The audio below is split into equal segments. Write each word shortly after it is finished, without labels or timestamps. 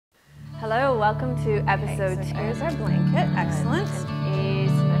Hello, welcome to episode 2. Here's our blanket, excellent.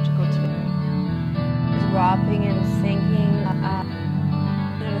 Asymmetrical twist. Dropping and sinking.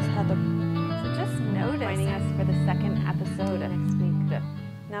 Notice how the So just notice. Joining us for the second episode next week.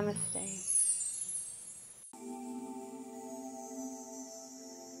 Namaste.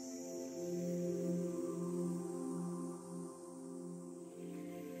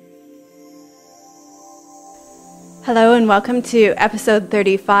 Hello and welcome to episode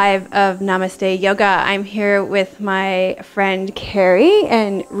 35 of Namaste Yoga. I'm here with my friend Carrie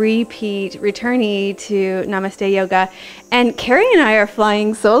and returnee to Namaste Yoga. And Carrie and I are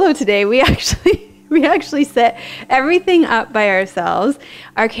flying solo today. We actually set everything up by ourselves.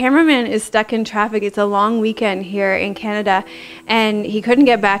 Our cameraman is stuck in traffic. It's a long weekend here in Canada and he couldn't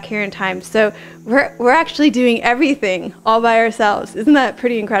get back here in time. So we're actually doing everything all by ourselves. Isn't that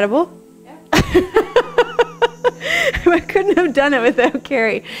pretty incredible? Yeah. I couldn't have done it without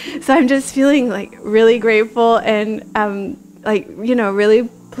Carrie. So I'm just feeling like really grateful and really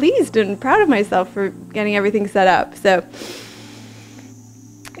pleased and proud of myself for getting everything set up. So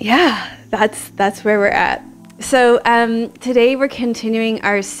yeah, that's where we're at. So today we're continuing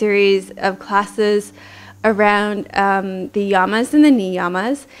our series of classes around the Yamas and the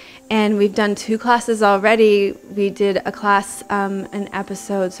Niyamas. And we've done 2 classes already. We did a class, an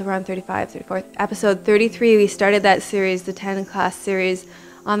episode, so around 35, 34, episode 33. We started that series, the 10-class series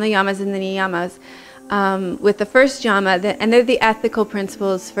on the Yamas and the Niyamas, with the first Yama, and they're the ethical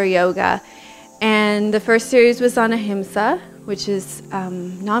principles for yoga. And the first series was on ahimsa, which is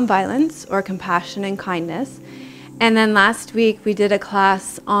nonviolence or compassion and kindness. And then last week we did a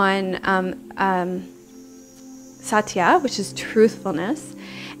class on satya, which is truthfulness.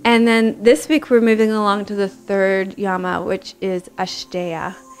 And then this week we're moving along to the third Yama, which is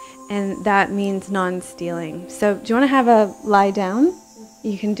Asteya, and that means non-stealing. So do you want to have a lie down?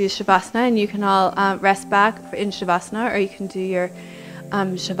 You can do Shavasana, and you can all rest back in Shavasana, or you can do your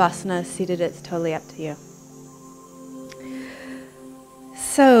Shavasana seated. It's totally up to you.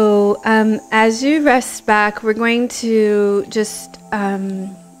 So as you rest back, we're going to just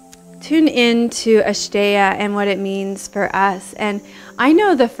tune in to Asteya and what it means for us. And I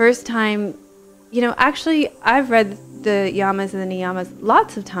know the first time, actually I've read the Yamas and the Niyamas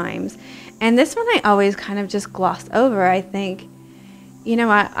lots of times, and this one I always kind of just gloss over. I think,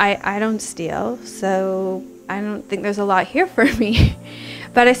 I don't steal, so I don't think there's a lot here for me.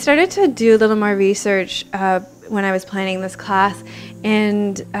 But I started to do a little more research when I was planning this class,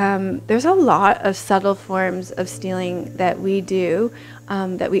 and there's a lot of subtle forms of stealing that we do,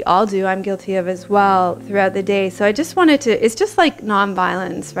 that we all do. I'm guilty of as well throughout the day. So I just wanted to, it's just like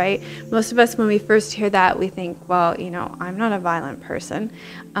nonviolence, right? Most of us, when we first hear that, we think, well, I'm not a violent person.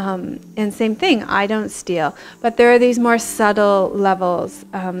 And same thing, I don't steal. But there are these more subtle levels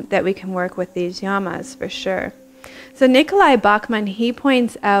that we can work with these yamas for sure. So Nikolai Bachman, he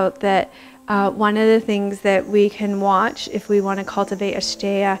points out that one of the things that we can watch if we want to cultivate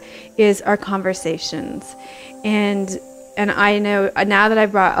Asteya is our conversations. And I know, now that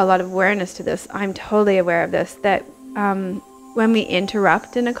I've brought a lot of awareness to this, I'm totally aware of this, that when we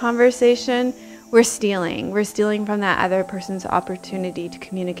interrupt in a conversation, we're stealing. We're stealing from that other person's opportunity to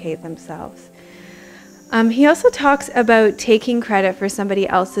communicate themselves. He also talks about taking credit for somebody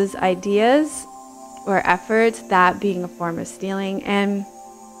else's ideas or efforts, that being a form of stealing. And,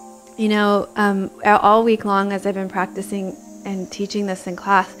 all week long as I've been practicing and teaching this in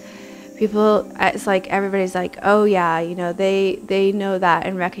class, it's like everybody's like, oh yeah, they know that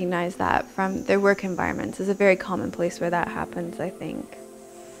and recognize that from their work environments. It's a very common place where that happens, I think.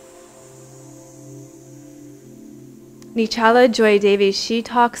 Nichala Joy Devi, she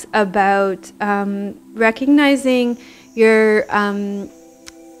talks about recognizing your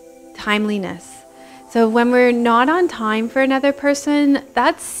timeliness. So when we're not on time for another person,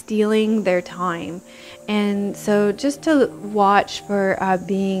 that's stealing their time. And so just to watch for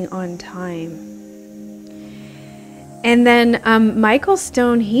being on time. And then Michael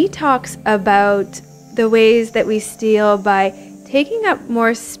Stone, he talks about the ways that we steal by taking up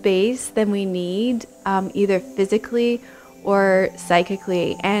more space than we need, either physically or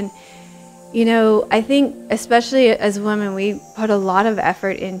psychically. And I think especially as women, we put a lot of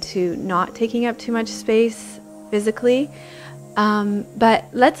effort into not taking up too much space physically. But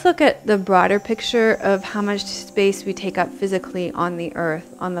let's look at the broader picture of how much space we take up physically on the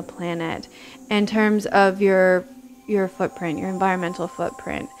earth, on the planet, in terms of your footprint, your environmental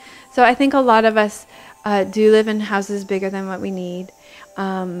footprint. So I think a lot of us do live in houses bigger than what we need.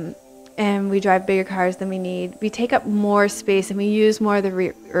 and we drive bigger cars than we need. We take up more space and we use more of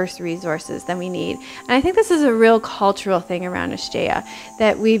the Earth's resources than we need. And I think this is a real cultural thing around Asteya,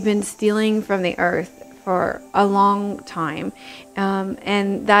 that we've been stealing from the Earth for a long time.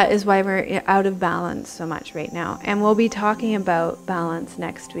 And that is why we're out of balance so much right now. And we'll be talking about balance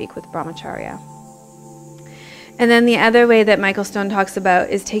next week with Brahmacharya. And then the other way that Michael Stone talks about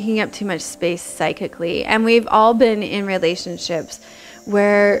is taking up too much space psychically. And we've all been in relationships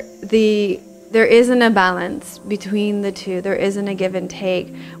where there isn't a balance between the two. There isn't a give and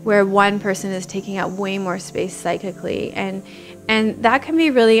take, where one person is taking up way more space psychically. And that can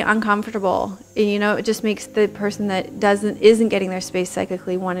be really uncomfortable. You know, it just makes the person that isn't getting their space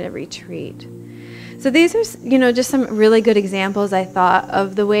psychically want to retreat. So these are, you know, just some really good examples, I thought,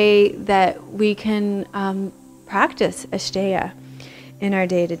 of the way that we can practice Asteya in our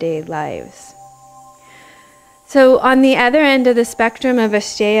day-to-day lives. So on the other end of the spectrum of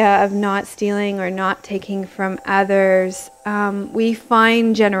Asteya, of not stealing or not taking from others, we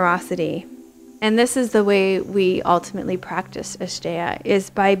find generosity. And this is the way we ultimately practice Asteya, is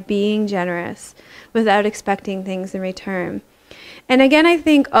by being generous without expecting things in return. And again, I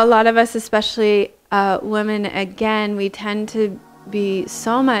think a lot of us, especially women, again, we tend to be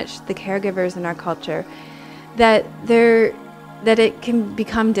so much the caregivers in our culture that it can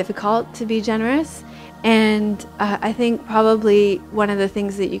become difficult to be generous. And I think probably one of the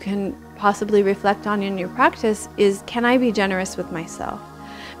things that you can possibly reflect on in your practice is, can I be generous with myself?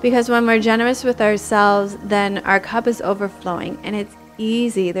 Because when we're generous with ourselves, then our cup is overflowing and it's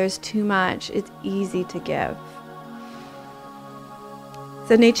easy. There's too much. It's easy to give.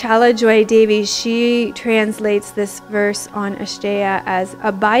 So Nechala Joy Devi, she translates this verse on Asteya as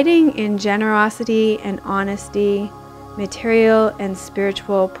abiding in generosity and honesty, material and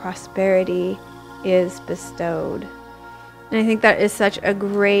spiritual prosperity is bestowed. And I think that is such a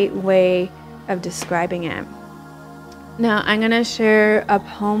great way of describing it. Now I'm going to share a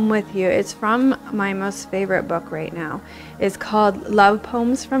poem with you. It's from my most favorite book right now. It's called Love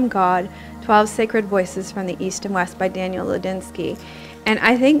Poems from God, 12 Sacred Voices from the East and West by Daniel Ladinsky. And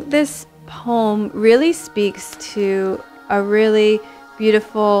I think this poem really speaks to a really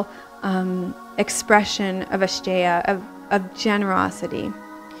beautiful expression of Asteya, of generosity.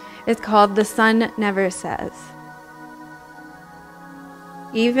 It's called The Sun Never Says.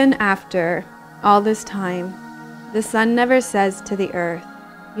 Even after all this time, the sun never says to the earth,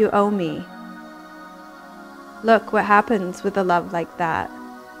 you owe me. Look what happens with a love like that.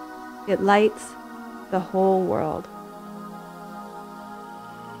 It lights the whole world.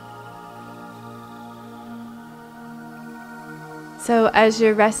 So as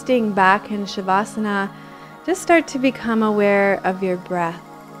you're resting back in Shavasana, just start to become aware of your breath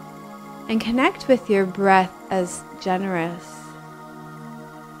and connect with your breath as generous.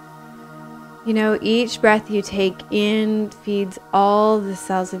 You know, each breath you take in feeds all the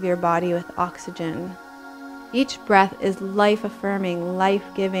cells of your body with oxygen. Each breath is life-affirming,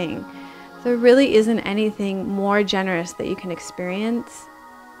 life-giving. There really isn't anything more generous that you can experience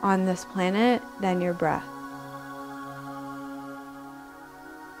on this planet than your breath.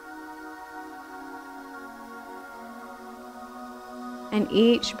 And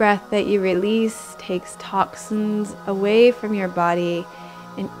each breath that you release takes toxins away from your body,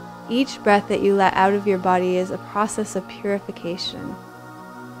 and each breath that you let out of your body is a process of purification.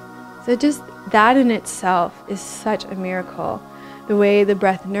 So just that in itself is such a miracle. The way the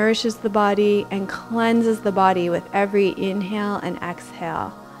breath nourishes the body and cleanses the body with every inhale and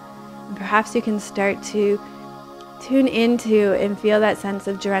exhale. And perhaps you can start to tune into and feel that sense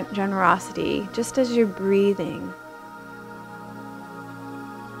of generosity just as you're breathing.